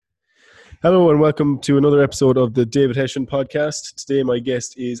Hello and welcome to another episode of the David Hessian podcast. Today my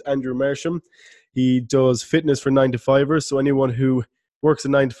guest is Andrew Marsham. He does fitness for 9-to-5ers, so anyone who works a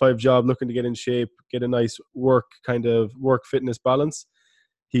 9-to-5 job looking to get in shape, get a nice work fitness balance,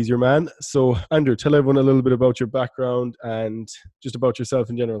 he's your man. So Andrew, tell everyone a little bit about your background and just about yourself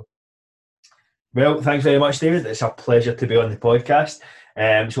in general. Well, thanks very much, David. It's a pleasure to be on the podcast.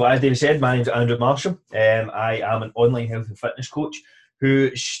 So as David said, my name's Andrew Marsham. I am an online health and fitness coach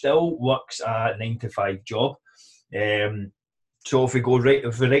who still works a 9-to-5 job. So if we go right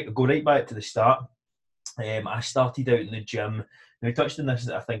back to the start, I started out in the gym. Now, we touched on this,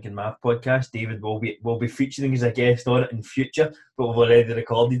 I think, in my podcast. David will be featuring as a guest on it in future, but we've already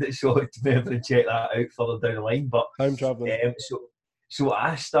recorded it, so to be able to check that out further down the line. But Time traveling. So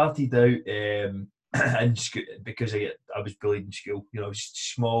I started out in school because I was bullied in school. You know, I was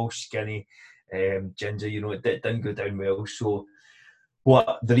small, skinny, ginger. You know, it didn't go down well. So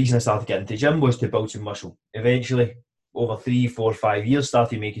the reason I started getting into the gym was to build some muscle. Eventually, over 3, 4, 5 years,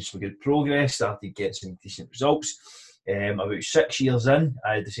 started making some good progress, started getting some decent results. About 6 years in,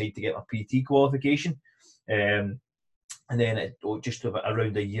 I decided to get my PT qualification. And then just about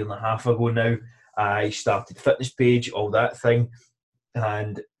around a year and a half ago now, I started fitness page, all that thing,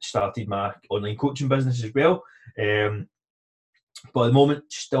 and started my online coaching business as well. But at the moment,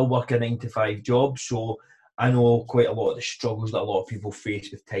 still work a 9-to-5 job, so I know quite a lot of the struggles that a lot of people face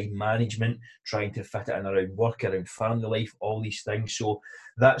with time management, trying to fit it in around work, around family life, all these things. So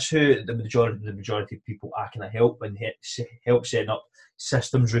that's who the majority of people I can help and help setting up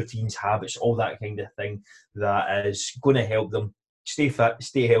systems, routines, habits, all that kind of thing that is going to help them stay fit,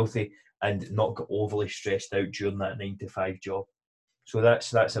 stay healthy, and not get overly stressed out during that 9-to-5 job. So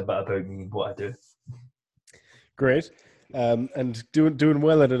that's a bit about me and what I do. Great. And doing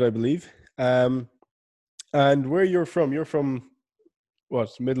well at it, I believe. And where you're from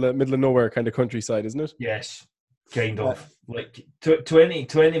what, middle of nowhere kind of countryside, isn't it? Yes, kind of. Like 20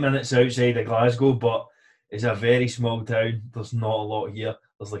 minutes outside of Glasgow, but it's a very small town. There's not a lot here.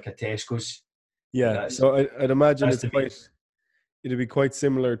 There's like a Tesco's. Yeah, so I'd imagine it'd be quite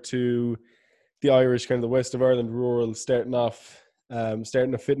similar to the Irish, kind of the west of Ireland rural, starting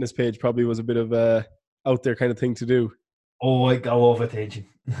a fitness page probably was a bit of a out there kind of thing to do. Oh, I got a lot of attention.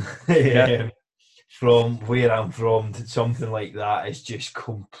 Yeah. From where I'm from, something like that is just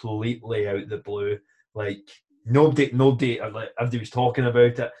completely out the blue. Like nobody. Like everybody was talking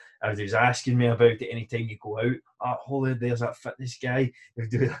about it. Everybody was asking me about it. Anytime you go out, holy, there's that fitness guy.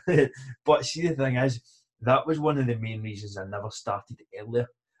 But see, the thing is, that was one of the main reasons I never started earlier.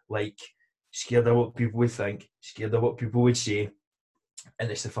 Like scared of what people would think, scared of what people would say.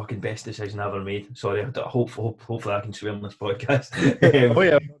 And it's the fucking best decision I ever made. Sorry, hopefully I can swear on this podcast. Oh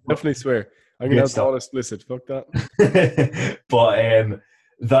yeah, definitely swear. I'm gonna have all explicit. Fuck that. But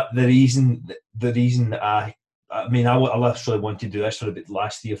that the reason I literally wanted to do this for about the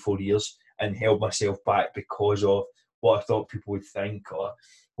last 3 or 4 years and held myself back because of what I thought people would think or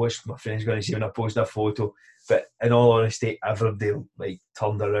what's my friends going to say when I post a photo. But in all honesty, everybody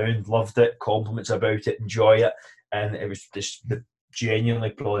turned around, loved it, compliments about it, enjoy it, and it was just genuinely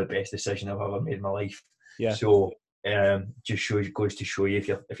probably the best decision I've ever made in my life. Yeah. So just goes to show you if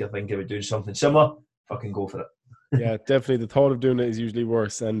you're thinking about doing something similar, fucking go for it. Yeah, definitely. The thought of doing it is usually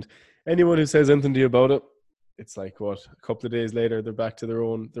worse. And anyone who says anything to you about it, it's like a couple of days later they're back to their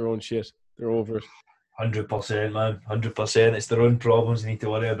own shit. They're over it. 100%, man. 100%. It's their own problems they need to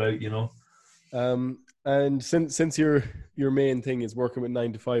worry about, you know. And since your main thing is working with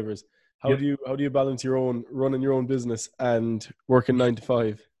 9-to-5ers, how do you balance running your own business and working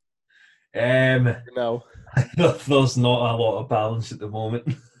 9-to-5? Now, there's not a lot of balance at the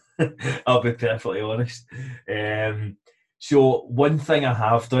moment. I'll be perfectly honest. So one thing I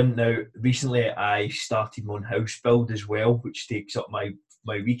have done now recently, I started my own house build as well, which takes up my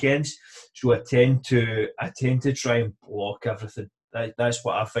weekends. So I tend to try and block everything. That's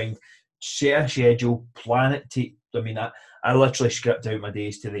what I find. Set a schedule, plan it. I literally script out my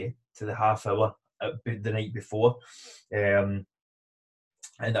days to the half hour the night before,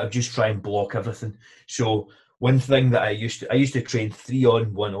 and I'll just try and block everything. So one thing that I used to train 3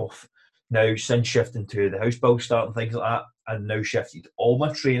 on, 1 off. Now since shifting to the house build start and things like that, I've now shifted all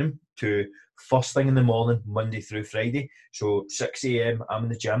my training to first thing in the morning, Monday through Friday. So 6 a.m. I'm in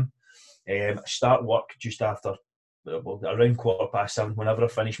the gym. I start work just after around 7:15 whenever I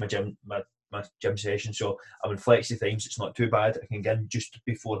finish my gym session. So I'm in flexi times. It's not too bad. I can get in just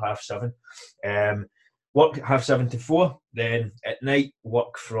before 7:30. Work 7:30 to 4. Then at night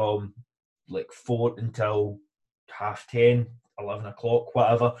work from 4 until 10:30, 11 o'clock,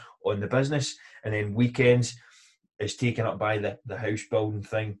 whatever, on the business. And then weekends, is taken up by the house building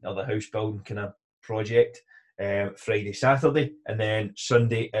thing, or the house building kind of project. Friday, Saturday, and then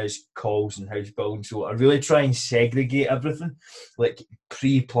Sunday is calls and house building. So I really try and segregate everything, like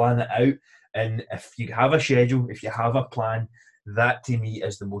pre-plan it out. And if you have a schedule, if you have a plan, that to me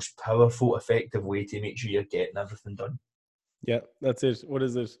is the most powerful, effective way to make sure you're getting everything done. Yeah, that's it. What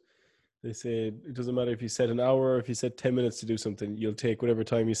is it? They say it doesn't matter if you set an hour or if you set 10 minutes to do something, you'll take whatever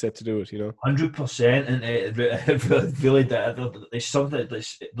time you set to do it, you know? 100%, and it really there's something.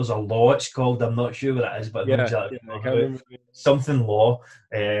 There's a law. It's called. I'm not sure what it is, but I know exactly I what can't I'm remember. about. Something law.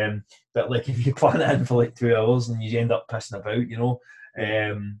 But like if you plan it in for like 2 hours and you end up pissing about,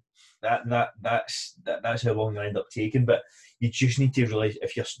 Yeah. that's how long I end up taking. But you just need to realize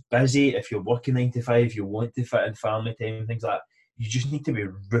if you're busy, if you're working 9 to 5, if you want to fit in family time and things like that, you just need to be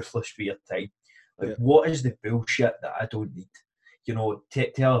ruthless with your time. Like, Yeah. what is the bullshit that I don't need?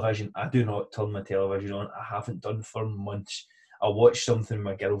 Television, I do not turn my television on. I haven't done for months. I watch something with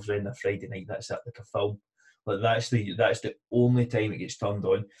my girlfriend on a Friday night. That's it, like a film. Like that's the only time it gets turned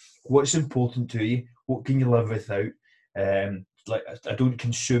on. What's important to you? What can you live without? Like I don't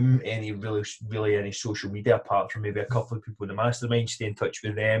consume any really any social media apart from maybe a couple of people in the mastermind. Stay in touch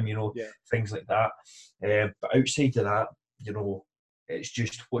with them, Yeah. things like that. But outside of that, it's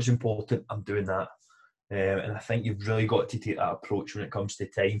just what's important. I'm doing that. And I think you've really got to take that approach when it comes to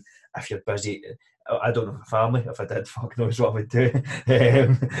time. If you're busy, I don't have a family. If I did, fuck knows what I would do.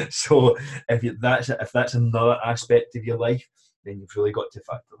 So if that's another aspect of your life, then you've really got to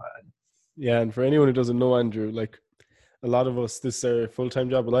factor that in. Yeah. And for anyone who doesn't know, Andrew, like a lot of us, this is their full-time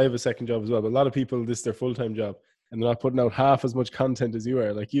job. Well, I have a second job as well, but a lot of people, this is their full-time job and they're not putting out half as much content as you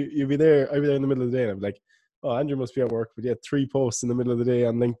are. Like you'll be there, I'll be there in the middle of the day and I'm like, oh, Andrew must be at work, but yeah, 3 posts in the middle of the day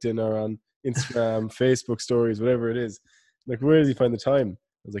on LinkedIn or on Instagram, Facebook stories, whatever it is. Like, where does he find the time?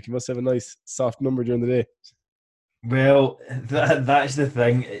 I was like, he must have a nice soft number during the day. Well, that's the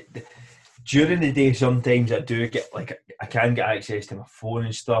thing. During the day, sometimes I do get I can get access to my phone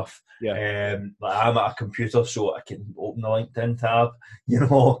and stuff. Yeah. Like I'm at a computer, so I can open the LinkedIn tab.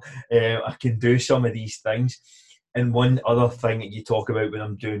 I can do some of these things. And one other thing that you talk about when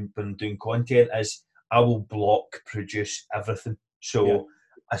I'm doing content is I will block produce everything. So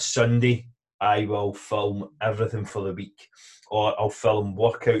a Sunday I will film everything for the week, or I'll film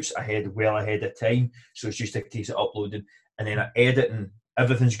workouts well ahead of time. So it's just a case of uploading, and then I edit and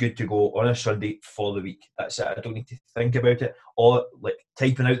everything's good to go on a Sunday for the week. That's it. I don't need to think about it. Or like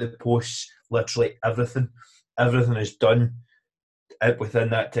typing out the posts, literally everything is done within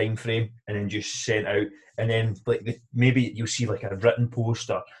that time frame, and then just sent out. And then maybe you'll see like a written post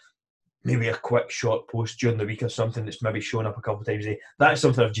or maybe a quick short post during the week or something that's maybe shown up a couple of times a day. That's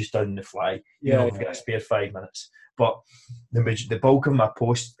something I've just done on the fly. I've got a spare 5 minutes. But the bulk of my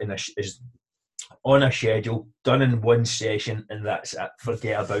post is on a schedule, done in one session, and that's it.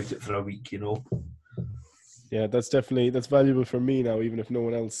 Forget about it for a week, Yeah, that's valuable for me now, even if no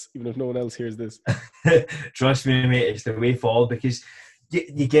one else hears this. Trust me, mate, it's the way forward, because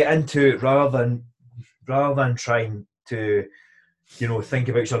you get into it rather than trying to think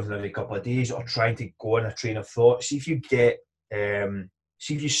about something every couple of days or trying to go on a train of thought. See if you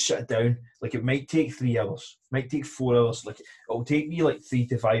sit down, like it might take 3 hours, might take 4 hours, like it'll take me like 3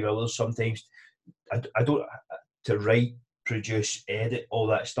 to 5 hours sometimes. I don't to write, produce, edit, all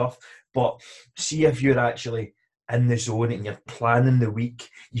that stuff. But see if you're actually in the zone and you're planning the week,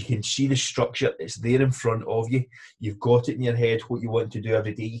 you can see the structure. It's there in front of you. You've got it in your head what you want to do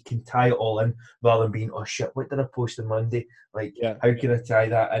every day. You can tie it all in rather than being, oh shit, what did I post on Monday? Like, how can I tie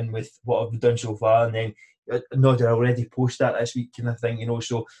that in with what I've done so far? And then, no, did I already post that this week, kind of thing,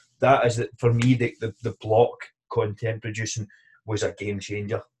 So that is, for me, the block content producing was a game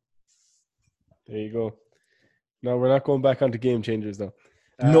changer. There you go. No, we're not going back onto game changers though.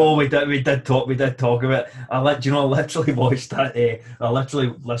 No, we did talk about it. I literally watched that. I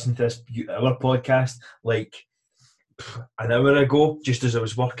literally listened to our podcast like an hour ago, just as I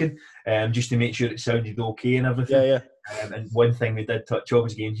was working, just to make sure it sounded okay and everything. Yeah. And one thing we did touch on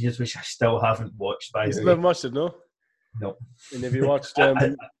was Game Changers, which I still haven't watched. By You the still way, haven't watched it, no? No. And have you watched?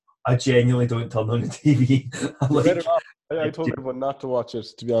 I genuinely don't turn on the TV. I told everyone not to watch it.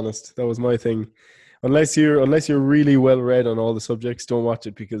 To be honest, that was my thing. Unless you're really well read on all the subjects, don't watch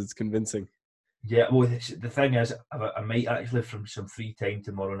it because it's convincing. Yeah, well, the thing is, I might actually from some free time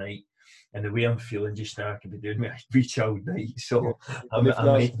tomorrow night, and the way I'm feeling just now, I could be doing my be chilled night. So I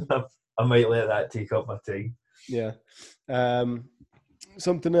might let that take up my time. Yeah.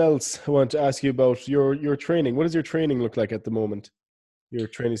 Something else I want to ask you about your training. What does your training look like at the moment? Your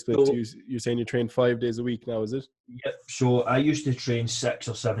training split, So, you're saying you train 5 days a week now, is it? yep. So I used to train 6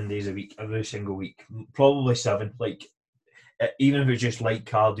 or 7 days a week, every single week, probably seven. Like even if it's just light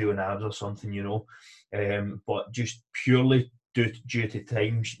cardio and abs or something, but just purely due to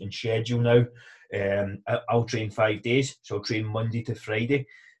time and schedule now. I'll train 5 days, so I'll train Monday to Friday,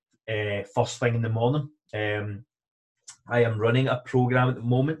 first thing in the morning. I am running a program at the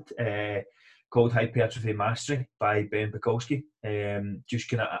moment called Hypertrophy Mastery by Ben Bukowski. I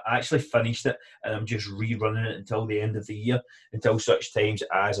actually finished it, and I'm just rerunning it until the end of the year, until such times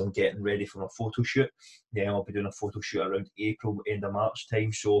as I'm getting ready for my photo shoot. Then I'll be doing a photo shoot around April, end of March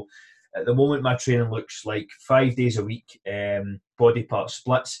time. So at the moment, my training looks like 5 days a week, body part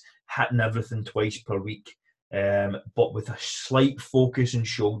splits, hitting everything twice per week. But with a slight focus on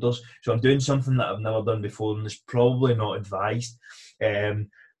shoulders. So I'm doing something that I've never done before, and it's probably not advised.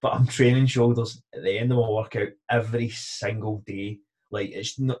 But I'm training shoulders at the end of my workout every single day. Like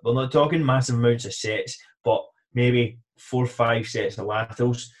we're not talking massive amounts of sets, but maybe 4 or 5 sets of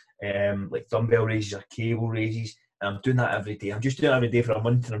laterals, like dumbbell raises or cable raises. And I'm doing that every day. I'm just doing it every day for a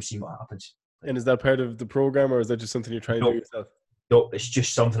month, and I'm seeing what happens. And is that part of the program, or is that just something you're trying to do yourself? No, it's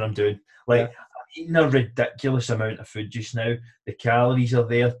just something I'm doing. Like, I'm eating a ridiculous amount of food just now. The calories are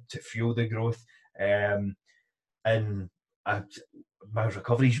there to fuel the growth, and my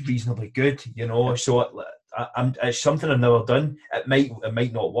recovery's reasonably good. So it's something I've never done. It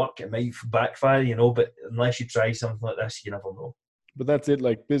might not work. It might backfire. But unless you try something like this, you never know. But that's it.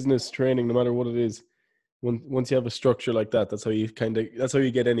 Like business training, no matter what it is, once you have a structure like that, that's how you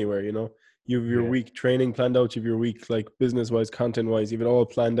get anywhere. You have your week training planned out. You have your week like business wise, content wise. You have it all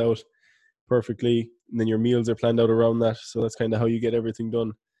planned out perfectly, and then your meals are planned out around that. So that's kind of how you get everything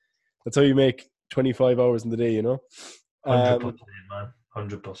done. That's how you make 25 hours in the day. 100%, man.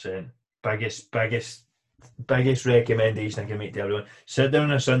 100%. Biggest recommendation I can make to everyone: sit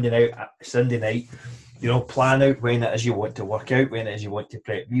down on a Sunday night. Plan out when it is you want to work out, when it is you want to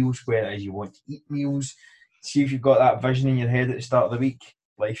prep meals, when it is you want to eat meals. See if you've got that vision in your head at the start of the week.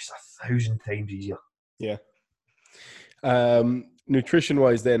 Life's 1,000 times easier. Yeah. Nutrition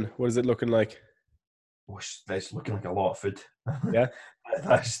wise, then, what is it looking like? It's looking like a lot of food. Yeah.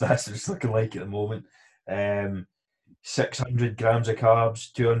 that's what it's looking like at the moment. 600 grams of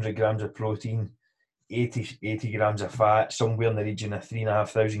carbs, 200 grams of protein, 80 grams of fat, somewhere in the region of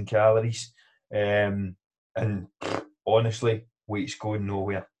 3,500 calories. And honestly, weight's going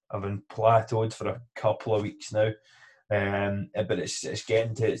nowhere. I've been plateaued for a couple of weeks now. But it's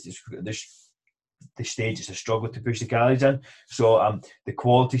getting to the stage. It's a struggle to push the calories in. So the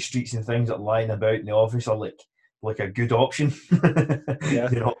quality streets and things that are lying about in the office are like a good option. Yeah.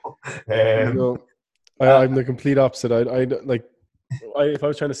 I'm the complete opposite. If I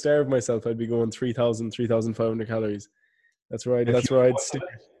was trying to starve myself, I'd be going 3,000, 3,500 calories. That's where I'd stick.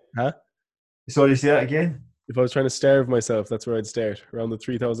 Huh? Sorry, say that again. If I was trying to starve myself, that's where I'd start, around the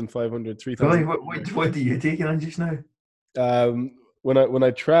 3,500, 3,000. Really? What are you taking on just now? When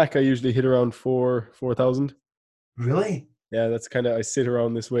I track, I usually hit around 4,000. Really? Yeah, that's I sit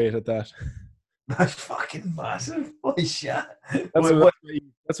around this weight at that. That's fucking massive. Holy shit.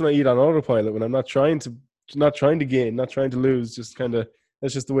 That's when I eat on autopilot, when I'm not trying to gain, not trying to lose,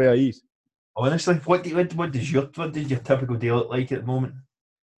 that's just the way I eat. Honestly, what does your typical day look like at the moment?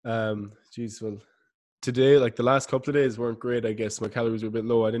 Well, today, like the last couple of days weren't great, I guess. My calories were a bit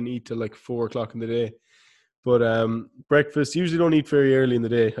low. I didn't eat till like 4 o'clock in the day. But breakfast, usually don't eat very early in the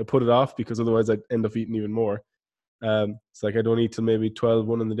day. I put it off because otherwise I'd end up eating even more. It's like I don't eat till maybe 12,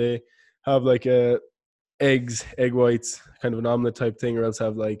 1 in the day. Have like eggs, egg whites, kind of an omelette type thing, or else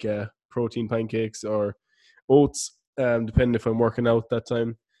have like protein pancakes or oats, depending if I'm working out that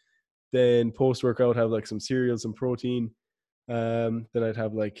time. Then post-workout, have like some cereal, some protein. Then I'd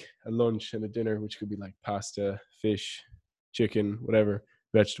have like a lunch and a dinner, which could be like pasta, fish, chicken, whatever,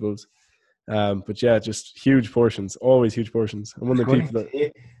 vegetables. But yeah, just huge portions, always huge portions. I'm one of the people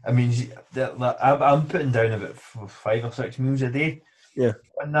that. I mean, I'm putting down about 5 or 6 meals a day. Yeah.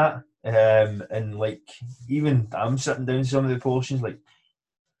 On that, and like even I'm sitting down some of the portions like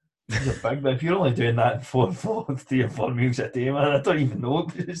these are big, but if you're only doing that in 3 or 4 meals a day, man, I don't even know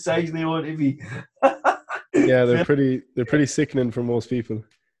what size they want to be. Yeah, they're pretty sickening for most people.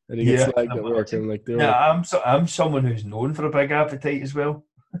 And you get slagged at work and like I'm someone who's known for a big appetite as well.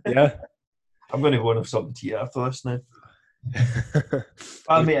 Yeah. I'm going to go and have something to eat after this now.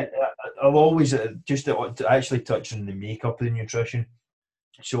 I mean, I'll always just to actually touch on the makeup of the nutrition.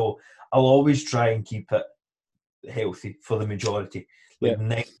 So I'll always try and keep it healthy for the majority. Like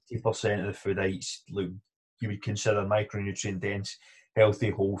 90% of the food I eat, you would consider micronutrient dense. healthy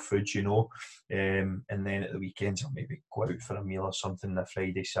whole foods, and then at the weekends I'll maybe go out for a meal or something, a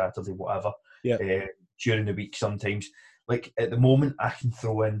Friday, Saturday, whatever. Yeah. During the week sometimes, like at the moment, I can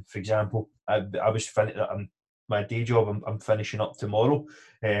throw in, for example, I was my day job, I'm finishing up tomorrow,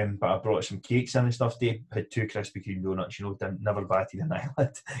 but I brought some cakes in and stuff today, had 2 Krispy Kreme donuts, never batted an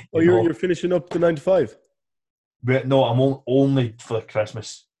eyelid. Oh, you're finishing up the 9 to 5? But no, I'm only for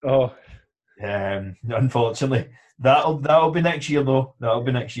Christmas. Oh. Unfortunately. That'll be next year though. That'll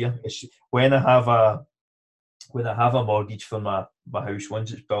be next year. It's when I have a mortgage for my house,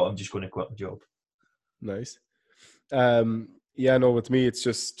 once it's built, I'm just going to quit my job. Nice. Yeah, no, with me it's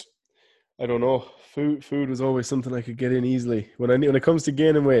just, I don't know. Food was always something I could get in easily. When it comes to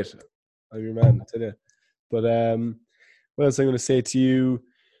gaining weight, I'm your man, I tell you. But what else I'm going to say to you?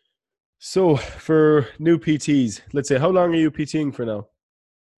 So for new PTs, let's say, how long are you PTing for now?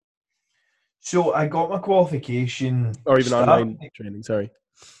 So I got my qualification, Or even online training, sorry.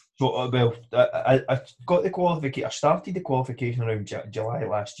 So I got the qualification. I started the qualification around July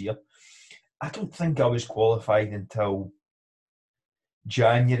last year. I don't think I was qualified until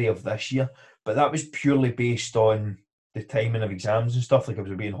January of this year, but that was purely based on the timing of exams and stuff. Like I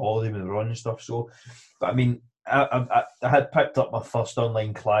was away on holiday when they were on and stuff. So, but I mean, I had picked up my first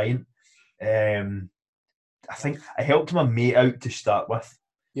online client. I think I helped my mate out to start with,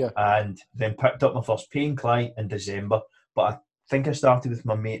 and then picked up my first paying client in December. But I think I started with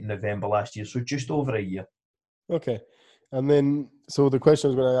my mate in November last year, so just over a year. Okay, and then so the question I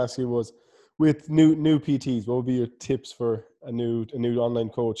was going to ask you was, with new PTs, what would be your tips for a new online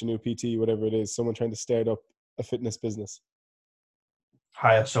coach, a new PT, whatever it is, someone trying to start up a fitness business?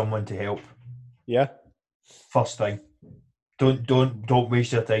 Hire someone to help. Yeah. First thing, don't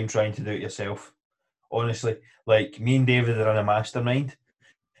waste your time trying to do it yourself. Honestly, like me and David are in a mastermind.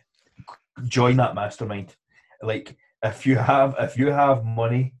 Join that mastermind. Like if you have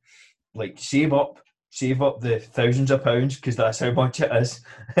money, like save up the thousands of pounds, because that's how much it is,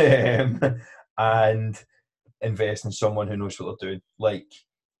 and invest in someone who knows what they're doing. Like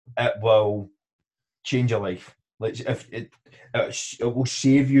it will change your life. Like if it will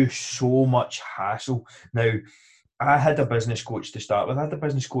save you so much hassle. Now, I had a business coach to start with. I had a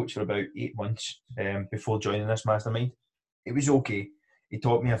business coach for about 8 months before joining this mastermind. It was okay. He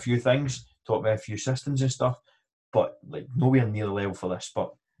taught me a few things, taught me a few systems and stuff, but like nowhere near the level for this.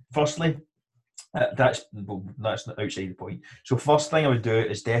 But firstly, that's outside the point. So first thing I would do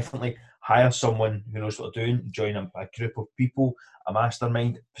is definitely hire someone who knows what they're doing, join a group of people, a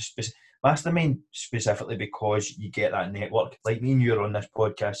mastermind. Mastermind specifically because you get that network. Like me and you are on this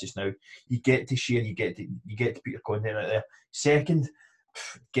podcast just now. You get to share, you get to put your content out there. Second,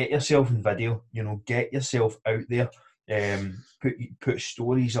 get yourself in video. Get yourself out there. Put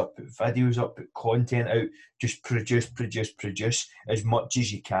stories up, put videos up, put content out. Just produce as much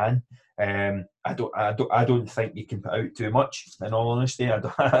as you can. I don't think you can put out too much. In all honesty,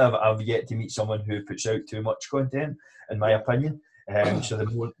 I've yet to meet someone who puts out too much content, in my opinion. So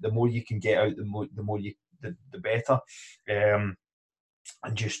the more you can get out, the better. And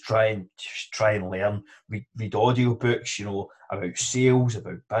just try and learn. Read audio books, about sales,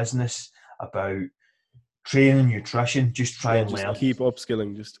 about business, about training, nutrition. Just try and learn. Keep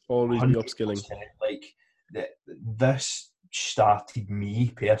upskilling. Just always be upskilling. Like this started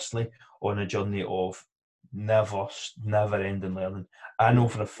me personally on a journey of never ending learning. I know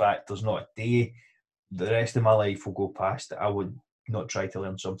for a fact there's not a day the rest of my life will go past that I would not try to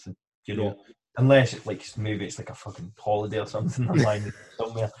learn something, unless it's like maybe it's like a fucking holiday or something I'm lying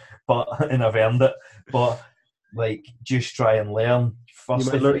somewhere, and I've earned it. But like, just try and learn.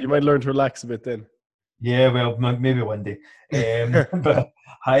 You might learn to relax a bit then. Yeah, well, maybe one day. But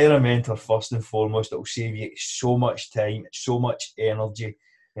hire a mentor first and foremost. It will save you so much time, so much energy,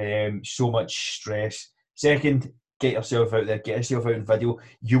 so much stress. Second, get yourself out there, get yourself out in video.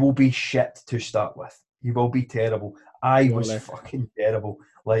 You will be shit to start with. You will be terrible. I was fucking terrible.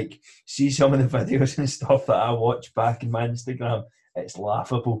 Like, see some of the videos and stuff that I watch back in my Instagram, it's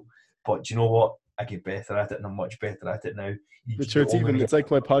laughable. But you know what? I get better at it, and I'm much better at it now. But sure, it's like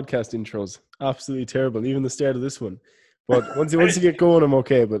my podcast intros. Absolutely terrible. Even the start of this one. But once you get going, I'm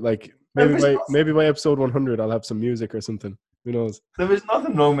okay. But like maybe by episode 100, I'll have some music or something. Who knows? There was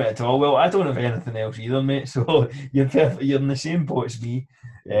nothing wrong with it at all. Well, I don't have anything else either, mate. So you're perfect. You're in the same boat as me.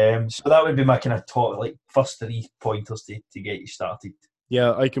 So that would be my kind of top, like first 3 pointers to get you started.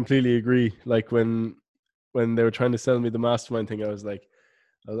 Yeah, I completely agree. Like when they were trying to sell me the mastermind thing, I was like,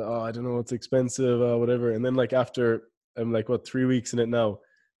 oh, I don't know, it's expensive, whatever. And then like after I'm like 3 weeks in it now,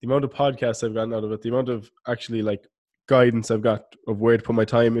 the amount of podcasts I've gotten out of it, the amount of actually like guidance I've got of where to put my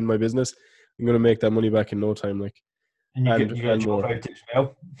time in my business, I'm going to make that money back in no time. Like, And you got a and job more. out as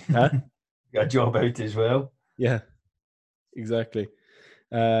well. Huh? You got a job out as well. Yeah, exactly.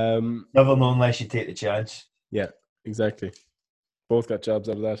 Um, Never know unless you take the chance. yeah, exactly. Both got jobs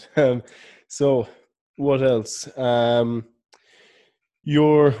out of that. So, what else? Where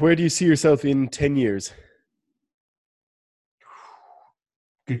do you see yourself in 10 years?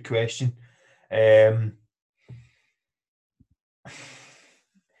 Good question. Um,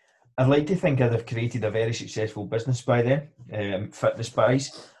 I'd like to think I'd have created a very successful business by then, fitness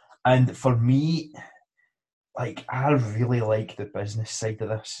wise. And for me, like I really like the business side of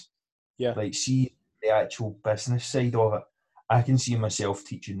this. Yeah, Like, see the actual business side of it. I can see myself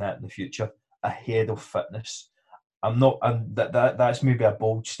teaching that in the future ahead of fitness. I'm not. That's maybe a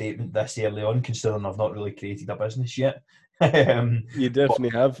bold statement this early on, considering I've not really created a business yet. you But definitely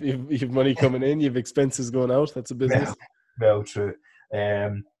have. You've money coming in, you've expenses going out. That's a well, business. well, true.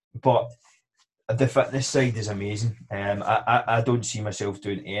 But the fitness side is amazing. I don't see myself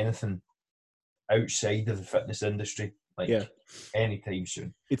doing anything outside of the fitness industry like Yeah. anytime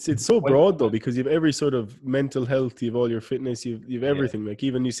soon. It's so When, broad though, because you've every sort of mental health, you've all your fitness, you've yeah, everything. Like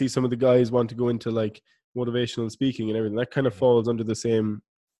even you see some of the guys want to go into like motivational speaking and everything. That kind of falls under the same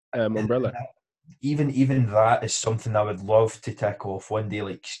umbrella. even that is something I would love to tick off one day,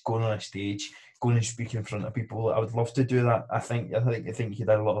 like going on a stage, going and speaking in front of people. I would love to do that. I think you could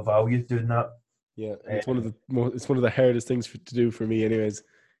add a lot of value doing that. Yeah, and it's one of Um, the it's one of the hardest things to do for me, anyways,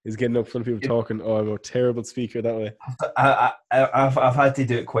 is getting up in front of people talking. Oh, I'm a terrible speaker that way. I've had to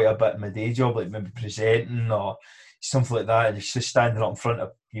do it quite a bit in my day job, like maybe presenting or something like that. And it's just standing up in front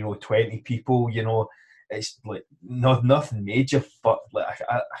of 20 people. It's like nothing major, but like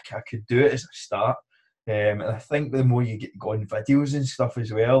I could do it as a start. And I think the more you get going videos and stuff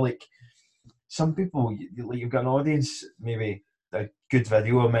as well, like some people, like you've got an audience, maybe a good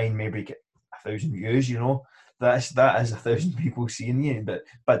video of mine maybe get 1,000 views. That is 1,000 people seeing you,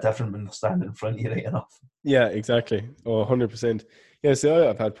 but different when they're standing in front of you, right enough. Yeah, exactly. Oh, 100%. Yeah, so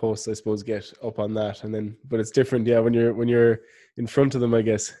I've had posts, I suppose, get up on that, and then, but it's different. Yeah, when you're in front of them, I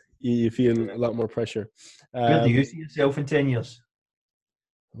guess you feel a lot more pressure. Where do you Um, see yourself in 10 years?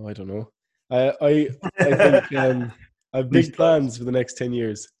 oh, I don't know. I think I have Please big tell us. plans for the next 10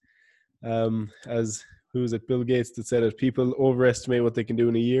 years. As who was it? Bill Gates that said it. People overestimate what they can do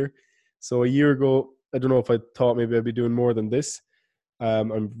in a year. So a year ago, I don't know if I thought maybe I'd be doing more than this.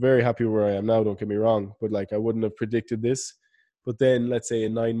 I'm very happy where I am now. Don't get me wrong, but like I wouldn't have predicted this. But then, let's say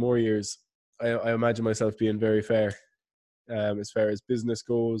in 9 more years, I imagine myself being very fair, as far as business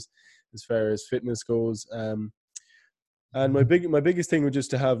goes, as far as fitness goes. And my biggest thing would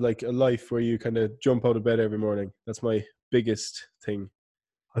just to have like a life where you kind of jump out of bed every morning. That's my biggest thing.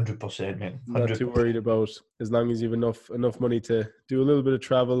 100%, man. Not too 100%. worried about, as long as you've enough money to do a little bit of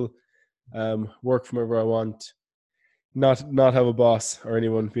travel, work from wherever I want, not have a boss or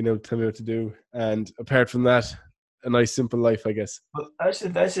anyone being able to tell me what to do, and apart from that, a nice simple life, I guess. But that's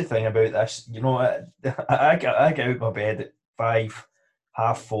the thing about this. I get out of my bed at 5,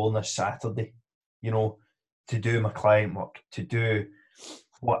 half 4 on a Saturday, you know, to do my client work, to do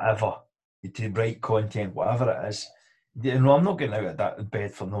whatever, to write content, whatever it is. I'm not getting out of that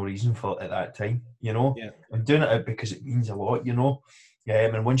bed for no reason for at that time. Yeah, I'm doing it out because it means a lot.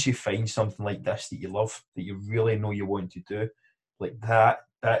 And once you find something like this that you love, that you really know you want to do, like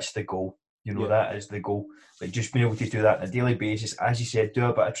that's the goal. yeah, That is the goal. Like just being able to do that on a daily basis, as you said, do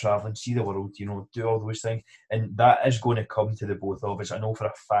a bit of traveling, see the world, do all those things, and that is going to come to the both of us. I know for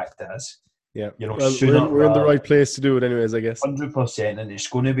a fact it is. yeah. Well, we're Sooner in the rather. right place to do it, anyways, I guess. 100%, and it's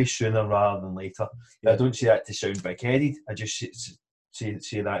going to be sooner rather than later. I Yeah, don't say that to sound big-headed. I just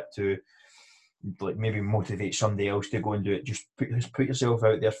say that to like maybe motivate somebody else to go and do it. Just put yourself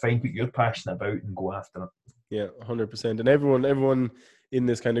out there, find what you're passionate about, and go after it. yeah, 100%. And everyone in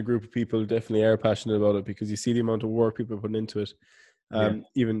this kind of group of people definitely are passionate about it, because you see the amount of work people are putting into it. Yeah,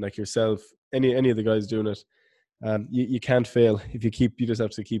 Even like yourself, any of the guys doing it. You can't fail if you just have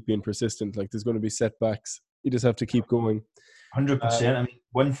to keep being persistent. Like there's going to be setbacks. You just have to keep going. 100%. Um, I mean,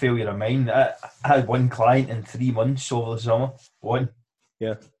 one failure of mine. I had one client in 3 months over the summer. One.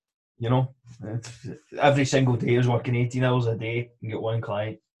 yeah, You know, every single day I was working 18 hours a day and get one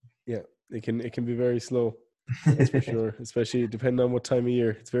client. yeah. It can be very slow. That's for sure. Especially depending on what time of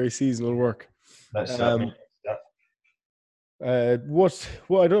year. It's very seasonal work. That's it, mate. Um,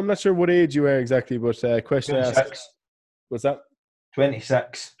 I'm not sure what age you are exactly, but question I ask. 26. What's that?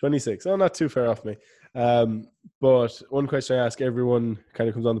 26. 26. Oh, not too far off me. Um, but one question I ask everyone kind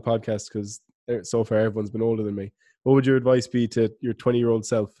of comes on the podcast, because so far everyone's been older than me. What would your advice be to your 20-year-old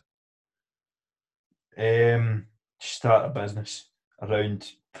self? Start a business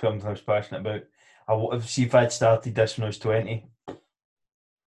around something I was passionate about. See if I'd started this when I was 20,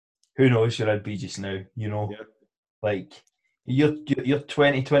 who knows where I'd be just now, you know? Yeah. Like, you're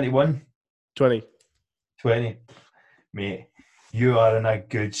 20, 21, 20. 20, mate, you are in a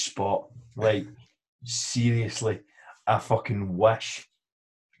good spot. Like, seriously, I fucking wish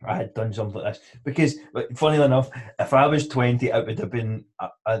I had done something like this. Because, funnily enough, if I was 20, it would have been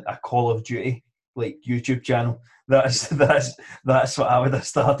a Call of Duty like YouTube channel. That's what I would have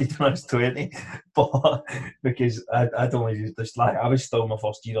started when I was 20. But because I'd only used this, like, I was still in my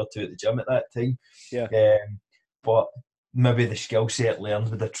first year or two at the gym at that time. Yeah. But maybe the skill set learned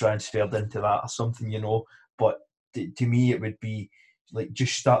would have transferred into that or something, you know. But to me, it would be like,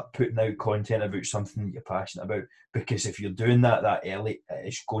 just start putting out content about something that you're passionate about, because if you're doing that early,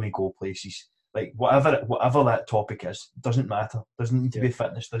 it's going to go places. Like, whatever that topic is, doesn't matter. Doesn't need to be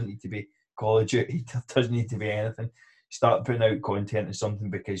fitness. Doesn't need to be Call of Duty. Doesn't need to be anything. Start putting out content on something,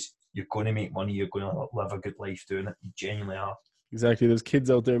 because you're going to make money. You're going to live a good life doing it. You genuinely are. Exactly. There's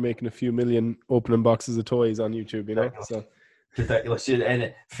kids out there making a few million opening boxes of toys on YouTube, you know? Ridiculous. So Ridiculous.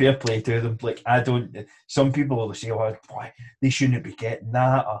 And fair play to them. Like, I don't. Some people will say, "Oh, boy, they shouldn't be getting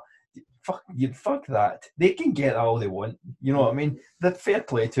that." Or, fuck that. They can get all they want. You know what I mean? The fair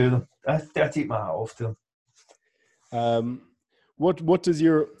play to them. I take my hat off to them. What does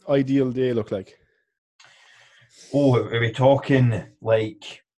your ideal day look like? Oh, are we talking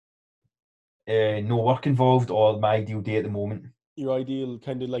like no work involved, or my ideal day at the moment? Your ideal,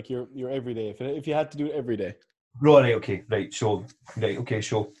 kind of like your everyday. If you had to do it every day. Right, okay, right. So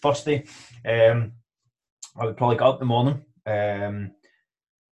first day, I would probably get up in the morning, I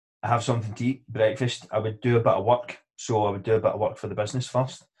have something to eat, breakfast. I would do a bit of work. So I would do a bit of work for the business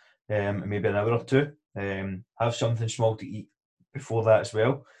first, maybe an hour or two. Have something small to eat before that as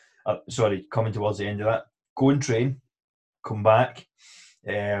well. Coming towards the end of that. Go and train, come back,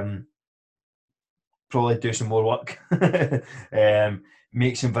 probably do some more work,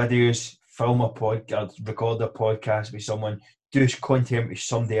 make some videos, film a podcast, record a podcast with someone, do content with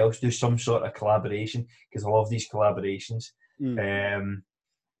somebody else, do some sort of collaboration, because I love these collaborations.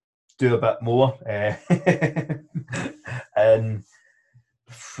 Do a bit more, and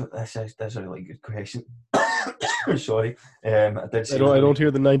that's a really good question. Sorry, I did say I don't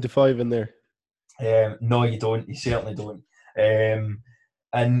hear the 9 to 5 in there. No, you don't. You certainly don't.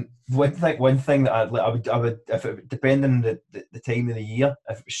 And one thing that I would, if it depending on the time of the year,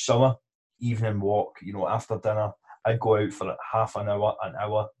 if it was summer, evening walk, you know, after dinner, I'd go out for half an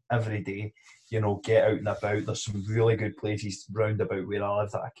hour every day. You know, get out and about. There's some really good places round about where I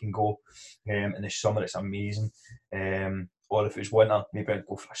live that I can go. In the summer, it's amazing. Or if it's winter, maybe I'd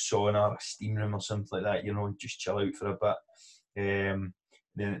go for a sauna or a steam room or something like that. You know, and just chill out for a bit.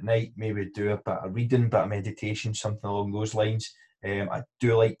 Then at night, maybe do a bit of reading, bit of meditation, something along those lines. I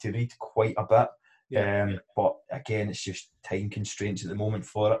do like to read quite a bit, but again, it's just time constraints at the moment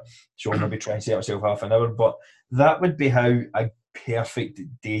for it. So I'll maybe try and set myself half an hour. But that would be how a perfect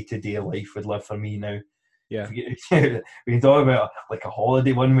day-to-day life would live for me now. Yeah. We can talk about like a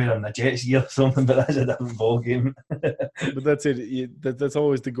holiday one where I'm in a jet ski or something, but that's a different ballgame. But that's it. That's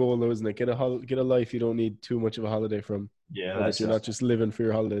always the goal, though, isn't it? Get a life you don't need too much of a holiday from. Yeah, that's you're not just living for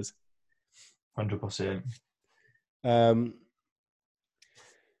your holidays. 100%.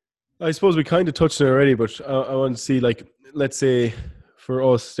 I suppose we kind of touched on it already, but I want to see, like, let's say for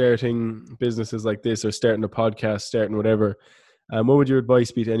us starting businesses like this, or starting a podcast, starting whatever, what would your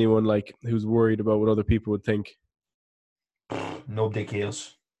advice be to anyone like who's worried about what other people would think? Nobody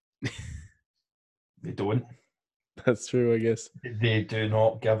cares. They don't. That's true, I guess. They do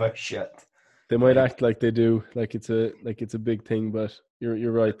not give a shit. They might act like they do, like it's a big thing, but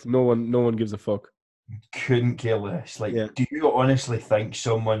you're right. No one gives a fuck. Couldn't care less. Do you honestly think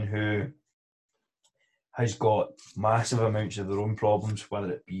someone who has got massive amounts of their own problems,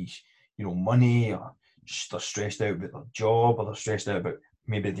 whether it be, you know, money, or just they're stressed out about their job, or they're stressed out about,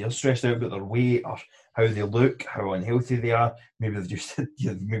 maybe they're stressed out about their weight or how they look, how unhealthy they are, maybe they've just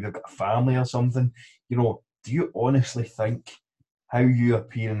maybe they've got a family or something, you know, do you honestly think how you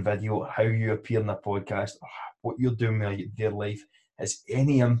appear in video, or how you appear in a podcast, or what you're doing with their life has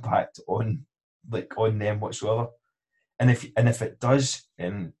any impact on them whatsoever? And if it does,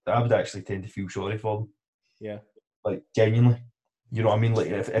 then I would actually tend to feel sorry for them. Yeah. Like, genuinely. You know what I mean? Like,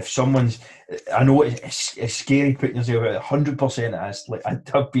 if someone's, I know it's scary putting yourself out. 100% it is. Like,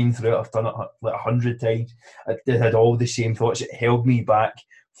 I've been through it. I've done it like 100 times. I had all the same thoughts. It held me back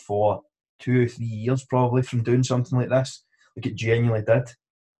for 2 or 3 years probably from doing something like this. Like, it genuinely did.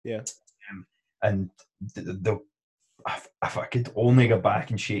 Yeah. And if I could only go back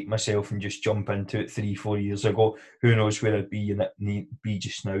and shake myself and just jump into it 3-4 years ago, who knows where I'd be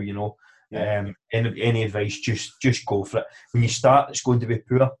just now, you know. Yeah. Any advice, just go for it. When you start, it's going to be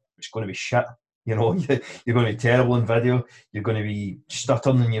poor. It's going to be shit. You know, you're going to be terrible in video. You're going to be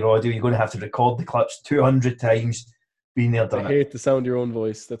stuttering in your audio. You're going to have to record the clips 200 times. Been there, I done it. hate the sound of your own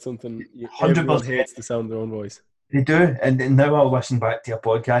voice. That's something everyone 100%. hates, the sound of their own voice. They do, and now I'll listen back to a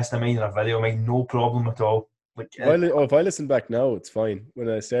podcast. I mean, a video, I mean, no problem at all. Like, If I listen back now, it's fine. When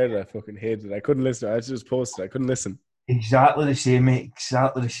I started, I fucking hated it. I couldn't listen. I just posted. I couldn't listen. exactly the same, mate.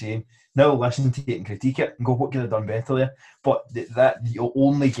 Exactly the same. Now listen to it and critique it and go, what could I have done better there? But that you'll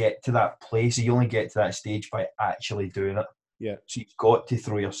only get to that place, you only get to that stage by actually doing it. Yeah. So you've got to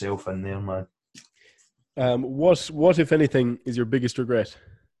throw yourself in there, man. What if anything is your biggest regret?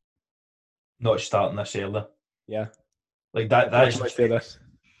 Not starting this early. Yeah. Like that. I might say that.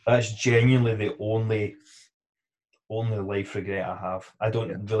 That's genuinely the only life regret I have. I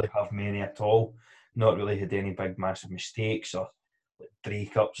don't really have many at all. Not really had any big massive mistakes or like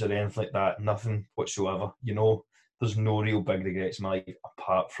breakups or anything like that. Nothing whatsoever. You know, there's no real big regrets in my life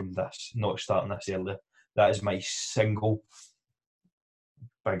apart from this, not starting this early. That is my single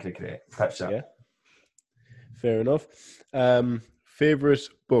big regret. That's it. Yeah. Fair enough. Favorite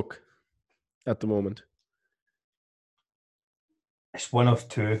book at the moment? It's one of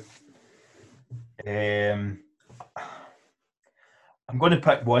two. I'm going to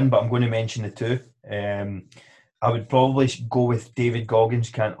pick one, but I'm going to mention the two. I would probably go with David Goggins'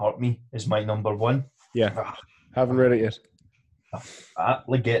 Can't Hurt Me as my number one. Yeah. Haven't read it yet. I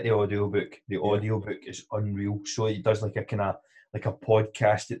actually get the audiobook. The audiobook is unreal. So it does like a kind of like a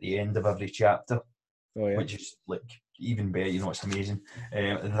podcast at the end of every chapter. Oh yeah. Which is like even better, you know, it's amazing.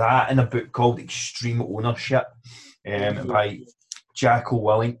 That and a book called Extreme Ownership by Jacko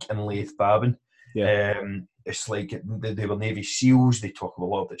Willink and Leith Babin. Yeah. It's like they were Navy SEALs, they talk a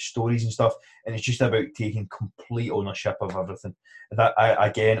lot about stories and stuff, and it's just about taking complete ownership of everything. That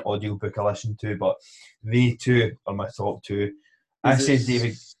again, audiobook I listen to, but they two are my top two.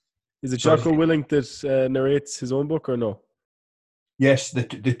 David. Is it Jocko Willink that narrates his own book or no? Yes, the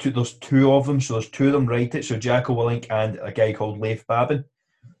two, there's two of them, so there's two of them write it. So Jacko Willink and a guy called Leith Babin.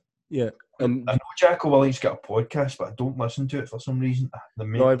 Yeah, and I know Jacko Willink's got a podcast, but I don't listen to it for some reason.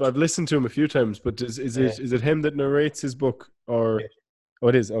 No, I've listened to him a few times, but is it him that narrates his book or? Yeah. Oh,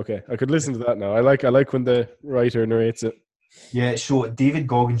 it is. Okay, I could listen to that now. I like when the writer narrates it. Yeah, so David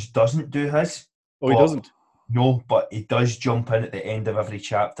Goggins doesn't do his. Oh, he doesn't. No, but he does jump in at the end of every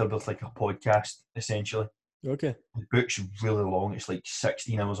chapter with like a podcast, essentially. Okay. The book's really long. It's like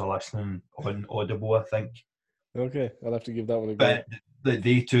 16 hours of listening on Audible, I think. Okay, I'll have to give that one a go. But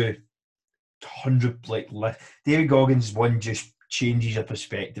they two, 100 David Goggins one just changes your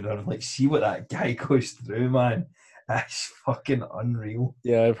perspective. I'm like, see what that guy goes through, man. That's fucking unreal.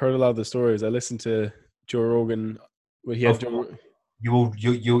 Yeah, I've heard a lot of the stories. I listened to Joe Rogan. Well, he had You'll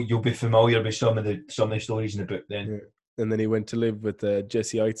be familiar with some of the stories in the book then. Yeah. And then he went to live with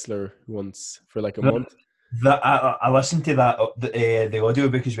Jesse Eitzler once for like a month. I listened to that the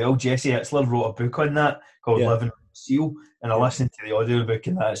audiobook as well. Jesse Eitzler wrote a book on that called Living Seal, and I listened to the audiobook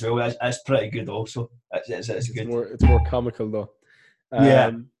in that as well. That's pretty good also. It's good. It's more comical though.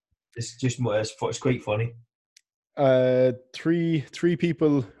 It's just it's quite funny. Three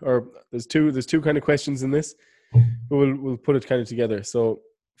people, or there's two kind of questions in this. We'll put it kind of together. So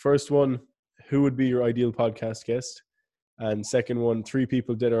first one, who would be your ideal podcast guest? And second one, 3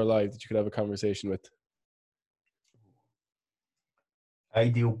 people dead or alive that you could have a conversation with.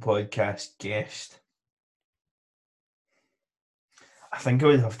 Ideal podcast guest. I think I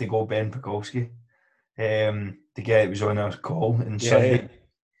would have to go Ben Pogolski. The guy that was on our call on Sunday. Yeah.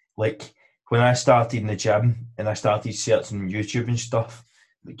 Like when I started in the gym and I started searching YouTube and stuff,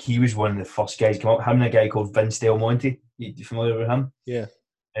 like he was one of the first guys to come up. Him and a guy called Vince Del Monte. You familiar with him? Yeah.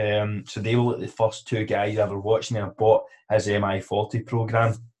 So they were like the first 2 guys I ever watched, and I bought his MI40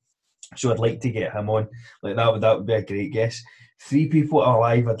 program. So I'd like to get him on. Like that would be a great guess. 3 people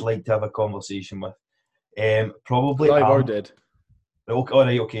alive I'd like to have a conversation with. Probably alive or dead. All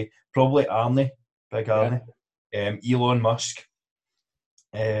right, okay. Probably Arnie, big Arnie. Yeah. Elon Musk.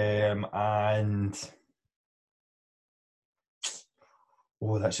 And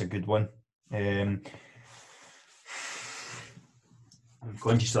that's a good one. I'm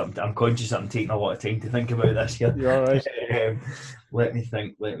conscious that I'm taking a lot of time to think about this here. You're all right. Let me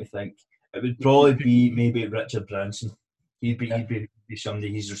think. It would probably be maybe Richard Branson. He'd be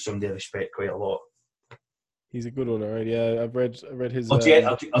somebody. He's just somebody I respect quite a lot. He's a good one, all right. Yeah, I've read his. Or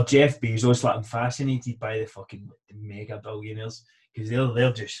Jeff Bezos. Like, I'm fascinated by the fucking mega billionaires because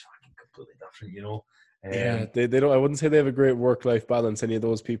they're just fucking completely different, you know. Yeah, they don't. I wouldn't say they have a great work-life balance. Any of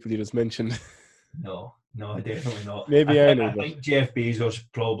those people you just mentioned. No, definitely not. Maybe Arnie, I but think Jeff Bezos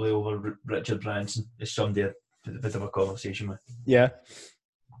probably over Richard Branson is somebody a bit of a conversation with. yeah.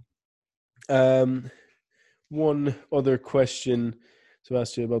 One other question to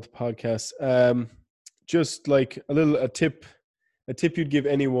ask you about the podcast. Just like a tip you'd give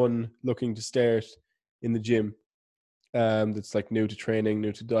anyone looking to start in the gym. That's like new to training,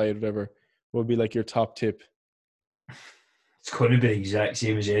 new to diet, whatever. What would be like your top tip? It's going to be the exact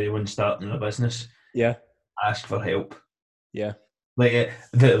same as anyone starting a business. Yeah, Ask for help. yeah, Like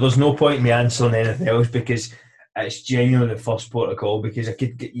there's no point in me answering anything else because it's genuinely the first port of call. Because I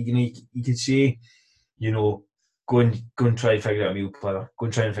could get you could say, go and try and figure out a meal planner, go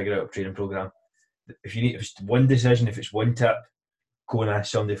and try and figure out a training program. If it's one decision, if it's one tip, go and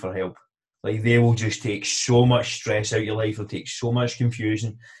ask somebody for help. Like they will just take so much stress out of your life. They'll take so much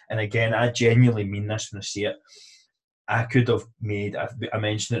confusion. And again, I genuinely mean this when I say it. I could have made. I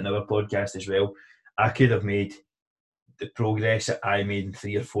mentioned it in our podcast as well. I could have made the progress that I made in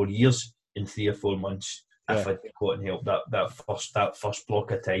 3 or 4 years in 3 or 4 months if I'd gotten help that first block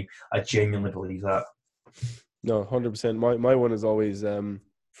of time. I genuinely believe that. No, 100%. My one is always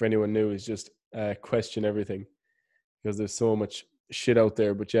for anyone new is just question everything because there's so much shit out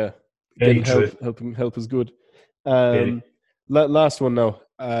there. But yeah, Very getting true. help is good. Very Last one now.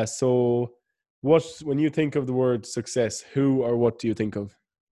 So, when you think of the word success, who or what do you think of?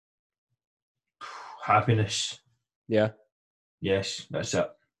 happiness. Yeah, Yes, that's it.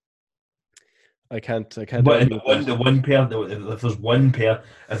 I can't But argue with that. the one pair, if there's one pair,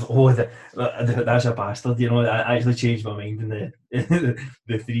 that's a bastard. I actually changed my mind in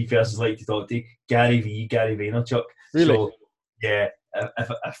the three persons I like to talk to. Gary Vaynerchuk. Really? So yeah,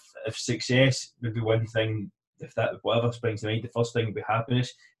 if success would be one thing, if that whatever springs to mind, the first thing would be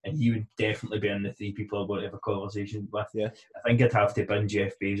happiness, and he would definitely be in the three people I want to have a conversation with. Yeah. I think I'd have to bin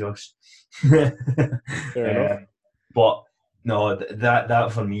Jeff Bezos. Fair enough. But no,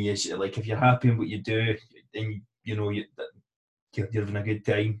 that for me is like if you're happy in what you do and you're having a good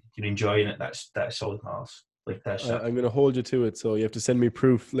time, you're enjoying it. That's all that matters. Like that's it. I'm going to hold you to it. So you have to send me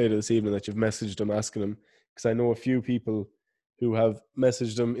proof later this evening that you've messaged them, asking them, because I know a few people who have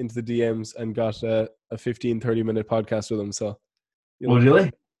messaged them into the DMs and got a 15-30 minute podcast with them. So, Oh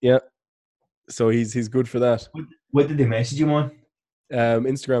really? Yeah. So he's good for that. What did they message you on?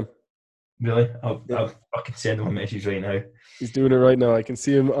 Instagram. Really? I'll fucking send him a message right now. He's doing it right now. I can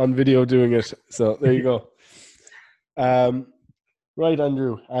see him on video doing it. So there you go. Right,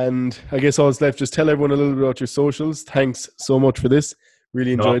 Andrew. And I guess all that's left, just tell everyone a little bit about your socials. Thanks so much for this.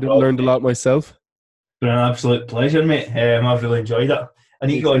 Really enjoyed it. Learned a lot myself. It's been an absolute pleasure, mate. I've really enjoyed it. I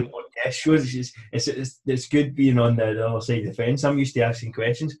need to go on podcast shows. It's good being on the other side of the fence. I'm used to asking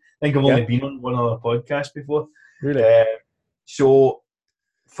questions. I think I've only been on one other podcast before. Really? So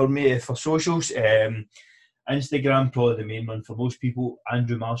for me, for socials, Instagram, probably the main one for most people,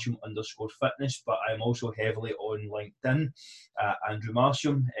 Andrew Marsham _fitness, but I'm also heavily on LinkedIn, Andrew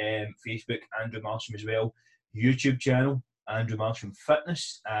Marsham, Facebook, Andrew Marsham as well, YouTube channel, Andrew Marsham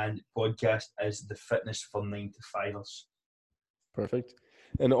Fitness, and podcast is The Fitness for 9 to 5ers. Perfect.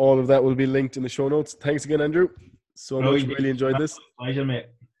 And all of that will be linked in the show notes. Thanks again, Andrew. So much. Really enjoyed this. Pleasure, mate.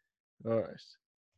 All right.